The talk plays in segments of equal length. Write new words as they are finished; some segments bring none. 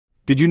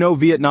Did you know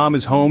Vietnam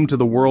is home to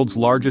the world's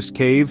largest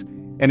cave,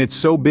 and it's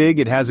so big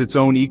it has its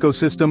own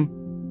ecosystem?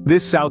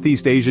 This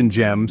Southeast Asian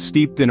gem,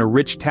 steeped in a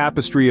rich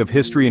tapestry of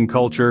history and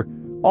culture,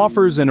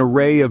 offers an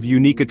array of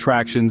unique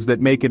attractions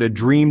that make it a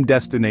dream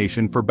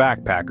destination for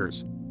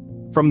backpackers.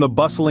 From the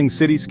bustling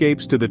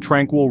cityscapes to the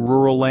tranquil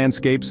rural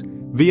landscapes,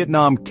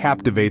 Vietnam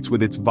captivates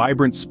with its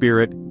vibrant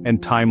spirit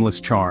and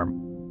timeless charm.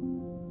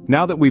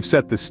 Now that we've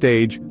set the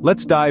stage,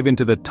 let's dive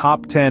into the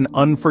top 10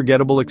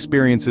 unforgettable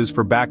experiences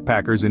for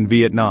backpackers in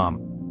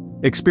Vietnam.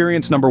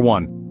 Experience number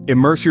 1.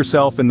 Immerse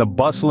yourself in the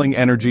bustling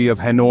energy of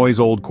Hanoi's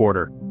Old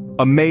Quarter.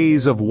 A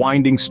maze of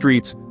winding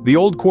streets, the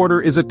Old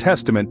Quarter is a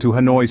testament to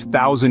Hanoi's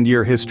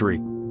thousand-year history.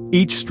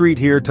 Each street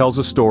here tells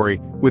a story,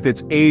 with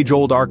its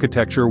age-old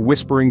architecture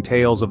whispering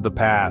tales of the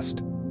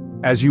past.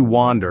 As you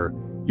wander,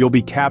 you'll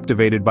be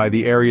captivated by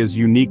the area's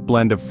unique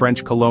blend of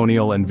French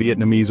colonial and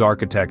Vietnamese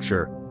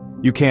architecture.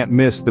 You can't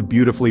miss the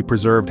beautifully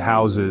preserved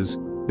houses,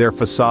 their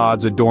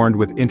facades adorned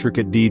with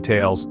intricate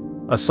details,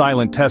 a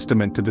silent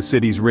testament to the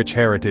city's rich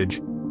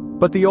heritage.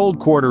 But the Old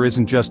Quarter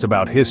isn't just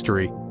about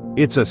history,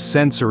 it's a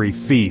sensory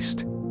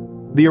feast.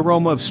 The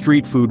aroma of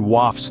street food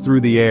wafts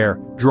through the air,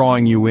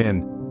 drawing you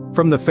in.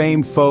 From the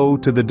famed pho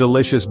to the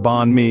delicious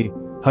banh mi,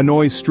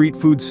 Hanoi's street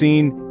food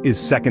scene is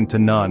second to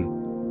none.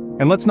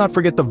 And let's not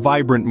forget the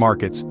vibrant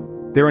markets.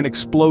 They're an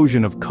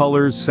explosion of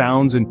colors,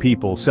 sounds, and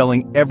people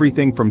selling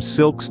everything from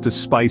silks to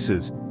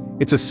spices.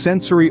 It's a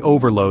sensory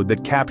overload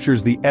that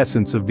captures the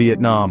essence of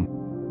Vietnam.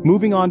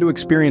 Moving on to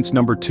experience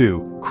number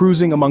 2,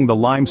 cruising among the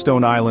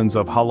limestone islands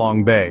of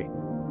Halong Bay.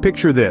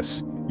 Picture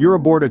this, you're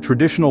aboard a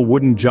traditional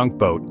wooden junk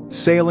boat,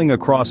 sailing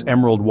across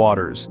emerald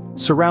waters,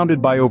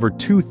 surrounded by over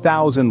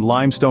 2,000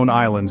 limestone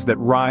islands that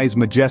rise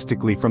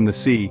majestically from the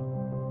sea.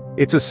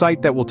 It's a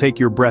sight that will take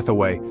your breath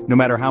away, no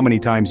matter how many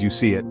times you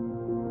see it.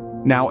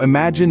 Now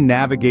imagine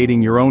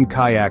navigating your own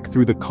kayak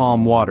through the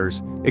calm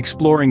waters,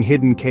 exploring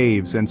hidden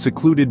caves and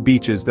secluded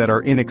beaches that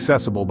are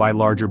inaccessible by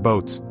larger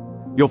boats.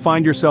 You'll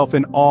find yourself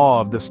in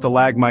awe of the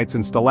stalagmites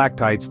and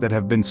stalactites that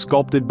have been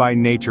sculpted by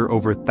nature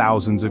over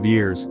thousands of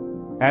years.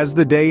 As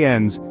the day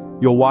ends,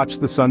 you'll watch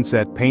the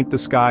sunset paint the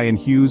sky in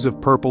hues of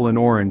purple and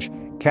orange,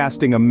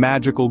 casting a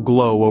magical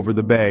glow over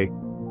the bay.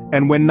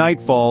 And when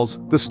night falls,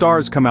 the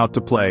stars come out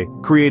to play,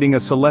 creating a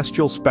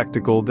celestial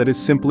spectacle that is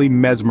simply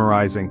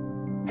mesmerizing.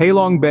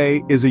 Halong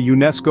Bay is a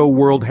UNESCO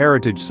World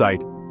Heritage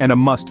Site, and a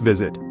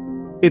must-visit.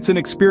 It's an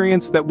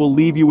experience that will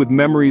leave you with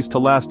memories to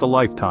last a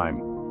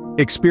lifetime.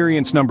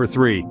 Experience number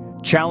 3,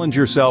 challenge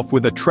yourself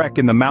with a trek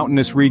in the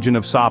mountainous region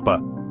of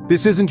Sapa.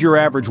 This isn't your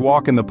average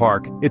walk in the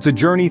park, it's a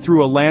journey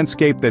through a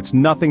landscape that's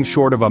nothing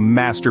short of a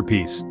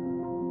masterpiece.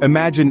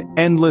 Imagine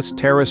endless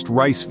terraced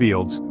rice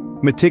fields,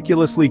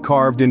 meticulously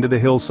carved into the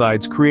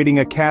hillsides, creating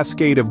a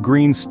cascade of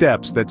green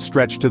steps that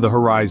stretch to the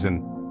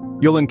horizon.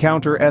 You'll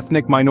encounter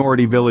ethnic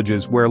minority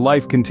villages where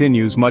life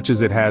continues much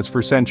as it has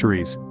for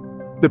centuries.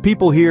 The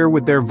people here,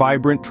 with their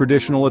vibrant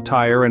traditional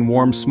attire and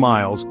warm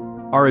smiles,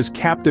 are as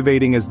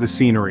captivating as the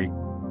scenery.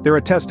 They're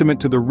a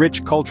testament to the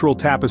rich cultural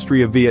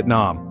tapestry of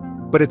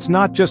Vietnam. But it's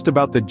not just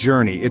about the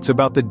journey, it's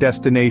about the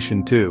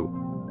destination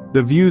too.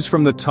 The views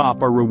from the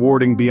top are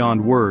rewarding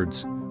beyond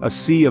words. A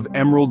sea of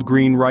emerald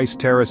green rice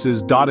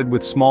terraces dotted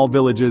with small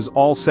villages,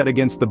 all set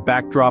against the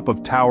backdrop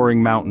of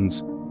towering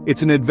mountains.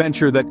 It's an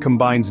adventure that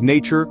combines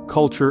nature,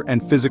 culture,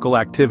 and physical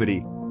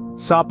activity.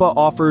 Sapa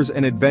offers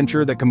an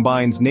adventure that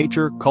combines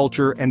nature,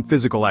 culture, and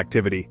physical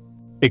activity.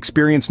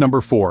 Experience number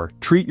 4,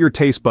 treat your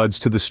taste buds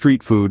to the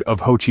street food of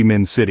Ho Chi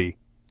Minh City.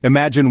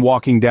 Imagine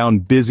walking down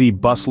busy,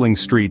 bustling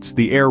streets,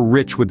 the air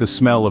rich with the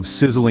smell of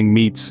sizzling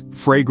meats,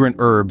 fragrant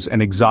herbs,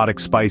 and exotic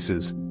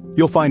spices.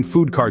 You'll find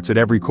food carts at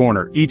every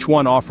corner, each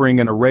one offering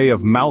an array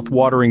of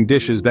mouth-watering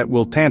dishes that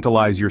will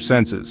tantalize your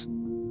senses.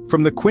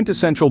 From the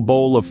quintessential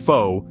bowl of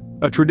pho,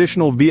 a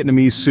traditional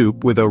Vietnamese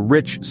soup with a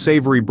rich,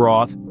 savory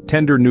broth,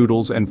 tender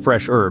noodles, and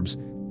fresh herbs,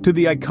 to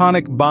the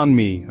iconic banh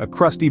mi, a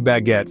crusty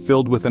baguette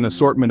filled with an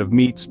assortment of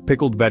meats,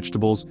 pickled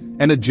vegetables,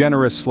 and a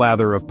generous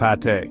slather of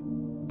pâté.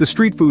 The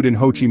street food in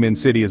Ho Chi Minh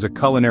City is a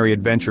culinary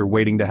adventure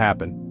waiting to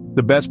happen.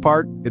 The best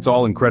part? It's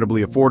all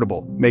incredibly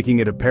affordable, making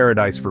it a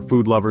paradise for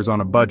food lovers on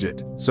a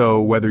budget.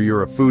 So whether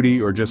you're a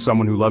foodie or just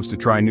someone who loves to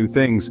try new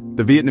things,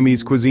 the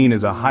Vietnamese cuisine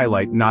is a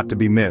highlight not to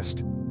be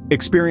missed.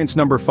 Experience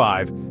number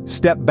 5,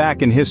 step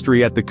back in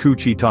history at the Cu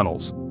Chi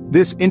Tunnels.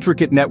 This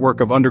intricate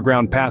network of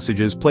underground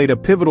passages played a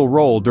pivotal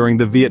role during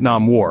the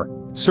Vietnam War,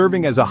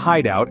 serving as a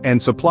hideout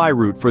and supply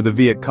route for the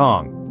Viet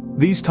Cong.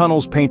 These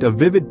tunnels paint a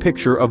vivid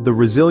picture of the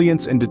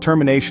resilience and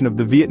determination of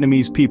the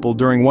Vietnamese people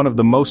during one of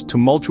the most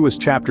tumultuous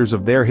chapters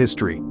of their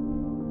history.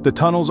 The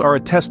tunnels are a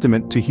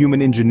testament to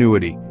human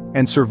ingenuity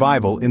and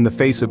survival in the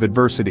face of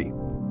adversity.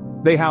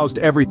 They housed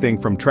everything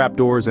from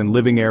trapdoors and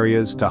living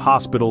areas to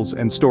hospitals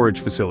and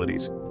storage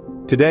facilities.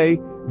 Today,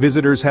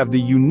 visitors have the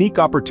unique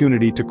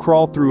opportunity to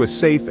crawl through a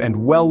safe and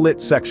well-lit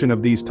section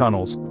of these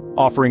tunnels,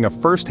 offering a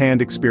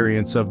first-hand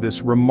experience of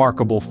this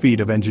remarkable feat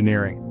of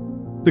engineering.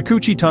 The Cu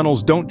Chi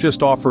tunnels don't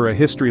just offer a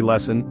history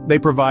lesson, they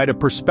provide a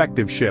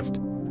perspective shift,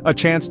 a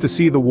chance to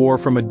see the war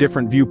from a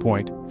different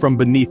viewpoint, from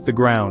beneath the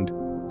ground.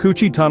 Cu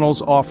Chi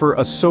tunnels offer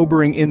a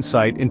sobering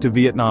insight into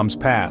Vietnam's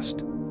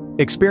past.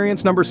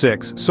 Experience number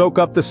 6, soak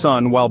up the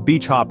sun while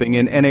beach hopping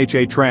in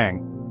Nha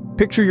Trang.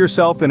 Picture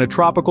yourself in a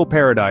tropical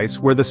paradise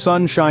where the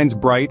sun shines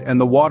bright and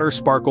the water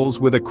sparkles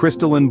with a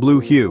crystalline blue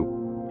hue.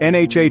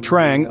 Nha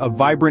Trang, a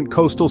vibrant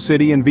coastal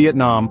city in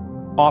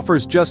Vietnam,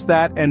 offers just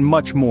that and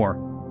much more.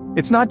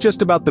 It's not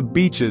just about the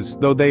beaches,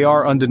 though they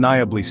are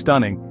undeniably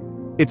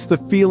stunning. It's the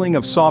feeling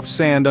of soft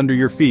sand under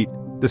your feet,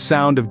 the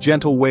sound of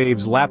gentle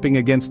waves lapping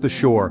against the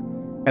shore,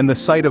 and the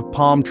sight of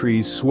palm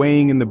trees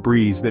swaying in the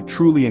breeze that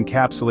truly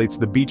encapsulates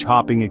the beach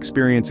hopping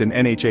experience in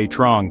Nha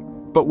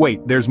Trang. But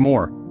wait, there's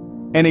more.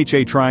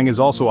 Nha Trang is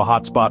also a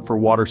hotspot for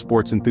water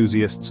sports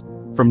enthusiasts.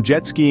 From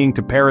jet skiing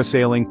to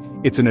parasailing,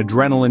 it's an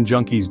adrenaline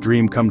junkie's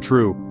dream come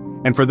true.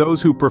 And for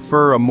those who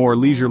prefer a more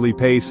leisurely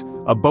pace,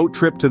 a boat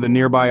trip to the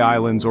nearby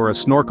islands or a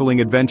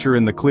snorkeling adventure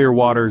in the clear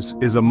waters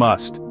is a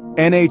must.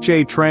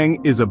 Nha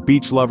Trang is a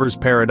beach lover's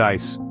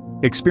paradise.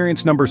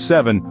 Experience number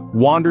 7,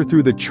 wander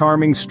through the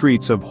charming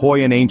streets of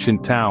Hoi An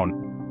Ancient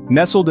Town.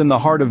 Nestled in the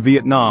heart of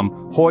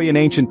Vietnam, Hoi An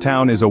Ancient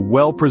Town is a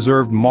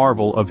well-preserved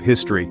marvel of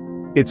history.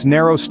 Its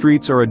narrow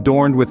streets are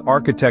adorned with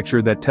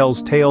architecture that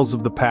tells tales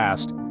of the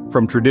past,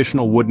 from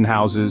traditional wooden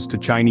houses to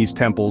Chinese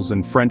temples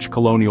and French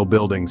colonial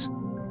buildings.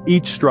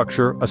 Each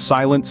structure, a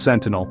silent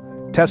sentinel,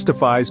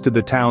 testifies to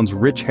the town's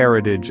rich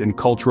heritage and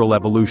cultural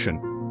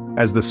evolution.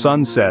 As the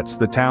sun sets,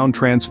 the town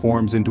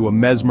transforms into a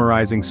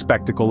mesmerizing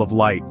spectacle of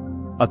light.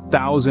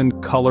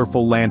 1,000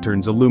 colorful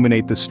lanterns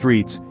illuminate the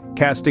streets,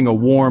 casting a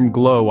warm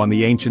glow on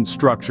the ancient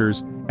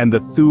structures and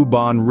the Thu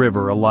Bon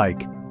River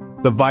alike.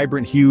 The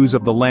vibrant hues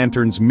of the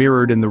lanterns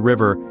mirrored in the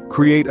river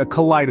create a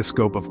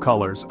kaleidoscope of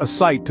colors, a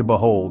sight to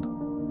behold.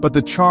 But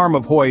the charm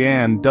of Hoi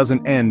An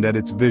doesn't end at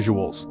its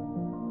visuals.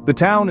 The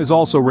town is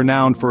also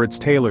renowned for its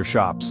tailor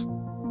shops.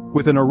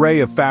 With an array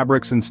of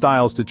fabrics and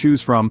styles to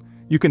choose from,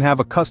 you can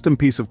have a custom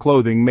piece of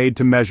clothing made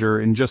to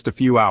measure in just a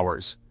few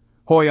hours.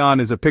 Hoi An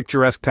is a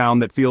picturesque town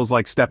that feels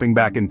like stepping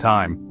back in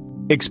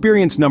time.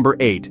 Experience number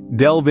 8,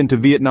 delve into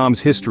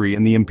Vietnam's history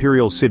in the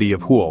imperial city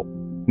of Hue.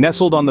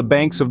 Nestled on the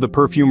banks of the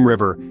Perfume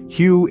River,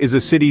 Hue is a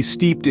city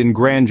steeped in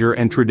grandeur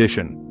and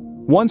tradition.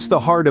 Once the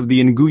heart of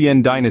the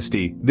Nguyen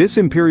dynasty, this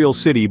imperial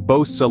city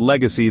boasts a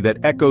legacy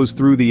that echoes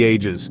through the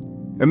ages.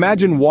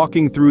 Imagine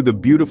walking through the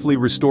beautifully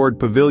restored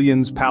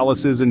pavilions,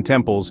 palaces and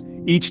temples,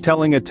 each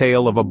telling a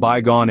tale of a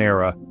bygone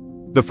era.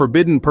 The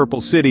Forbidden Purple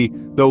City,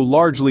 though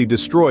largely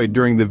destroyed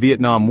during the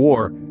Vietnam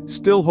War,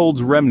 still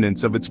holds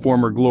remnants of its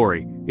former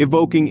glory,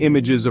 evoking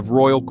images of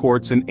royal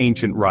courts and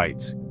ancient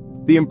rites.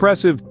 The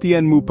impressive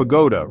Thien Mu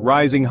Pagoda,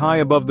 rising high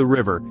above the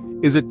river,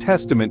 is a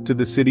testament to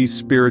the city's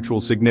spiritual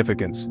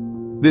significance.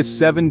 This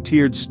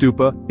 7-tiered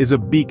stupa is a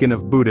beacon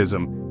of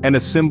Buddhism and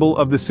a symbol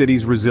of the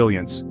city's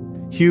resilience.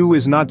 Hue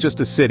is not just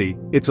a city,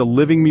 it's a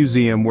living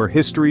museum where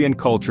history and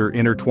culture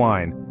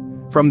intertwine.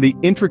 From the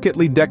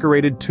intricately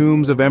decorated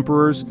tombs of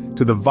emperors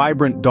to the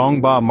vibrant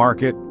Dong Ba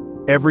market,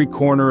 every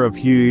corner of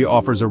Hue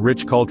offers a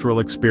rich cultural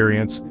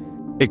experience.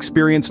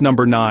 Experience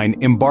number 9,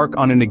 embark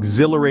on an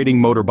exhilarating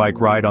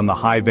motorbike ride on the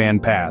Hai Van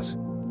Pass.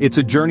 It's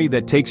a journey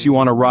that takes you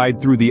on a ride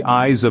through the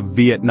eyes of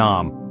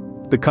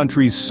Vietnam, the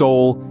country's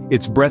soul,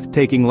 its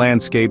breathtaking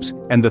landscapes,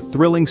 and the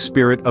thrilling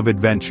spirit of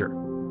adventure.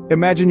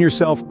 Imagine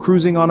yourself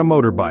cruising on a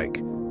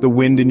motorbike, the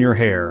wind in your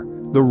hair,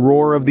 the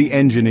roar of the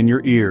engine in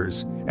your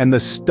ears, and the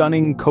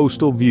stunning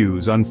coastal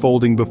views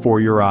unfolding before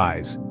your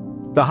eyes.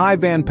 The Hai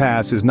Van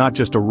Pass is not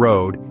just a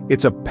road,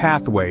 it's a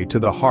pathway to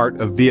the heart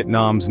of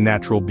Vietnam's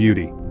natural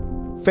beauty.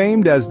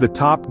 Famed as the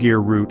Top Gear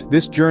route,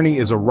 this journey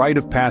is a rite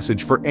of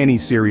passage for any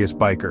serious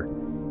biker.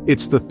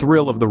 It's the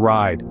thrill of the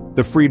ride,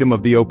 the freedom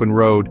of the open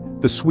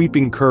road, the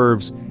sweeping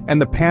curves,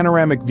 and the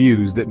panoramic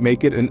views that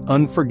make it an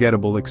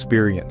unforgettable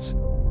experience.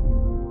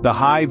 The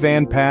Hai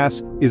Van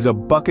Pass is a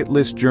bucket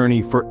list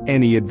journey for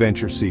any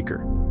adventure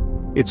seeker.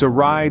 It's a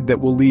ride that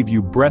will leave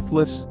you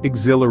breathless,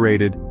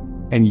 exhilarated,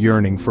 and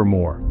yearning for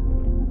more.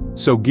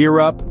 So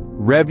gear up,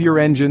 rev your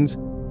engines,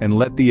 and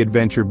let the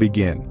adventure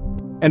begin.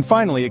 And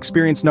finally,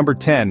 experience number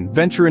 10,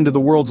 venture into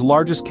the world's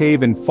largest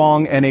cave in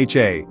Phong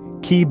Nha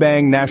Ke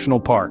Bang National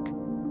Park.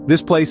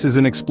 This place is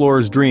an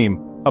explorer's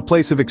dream, a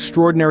place of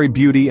extraordinary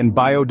beauty and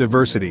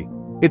biodiversity.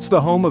 It's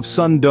the home of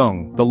Sun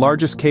Dung, the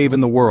largest cave in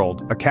the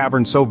world, a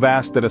cavern so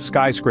vast that a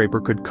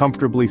skyscraper could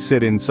comfortably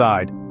sit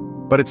inside.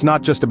 But it's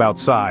not just about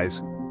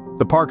size.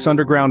 The park's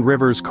underground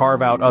rivers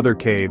carve out other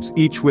caves,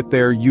 each with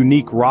their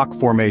unique rock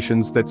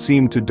formations that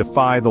seem to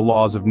defy the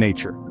laws of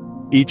nature.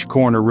 Each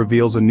corner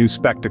reveals a new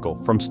spectacle,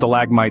 from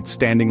stalagmites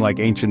standing like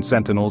ancient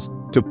sentinels,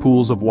 to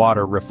pools of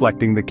water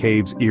reflecting the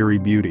cave's eerie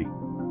beauty.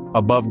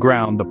 Above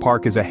ground, the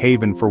park is a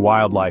haven for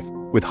wildlife,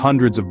 with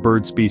hundreds of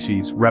bird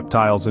species,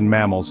 reptiles and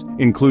mammals,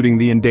 including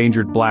the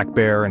endangered black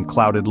bear and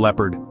clouded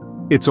leopard.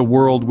 It's a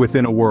world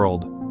within a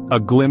world, a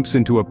glimpse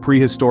into a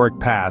prehistoric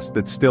past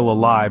that's still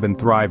alive and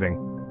thriving.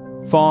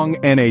 Phong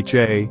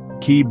Nha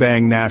Ke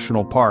Bang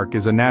National Park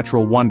is a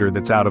natural wonder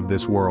that's out of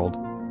this world.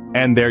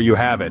 And there you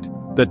have it,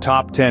 the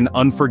top 10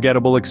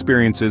 unforgettable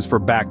experiences for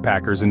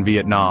backpackers in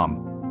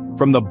Vietnam.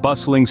 From the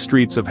bustling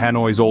streets of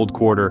Hanoi's Old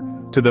Quarter,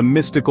 to the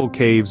mystical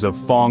caves of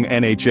Phong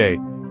Nha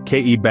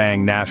Ke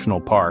Bang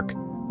National Park,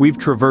 we've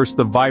traversed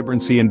the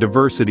vibrancy and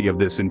diversity of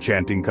this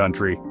enchanting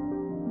country.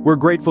 We're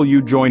grateful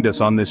you joined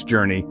us on this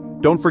journey.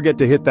 Don't forget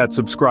to hit that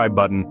subscribe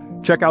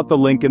button, check out the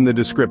link in the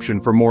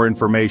description for more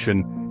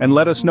information, and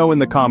let us know in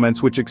the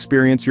comments which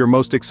experience you're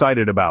most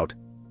excited about.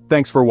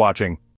 Thanks for watching.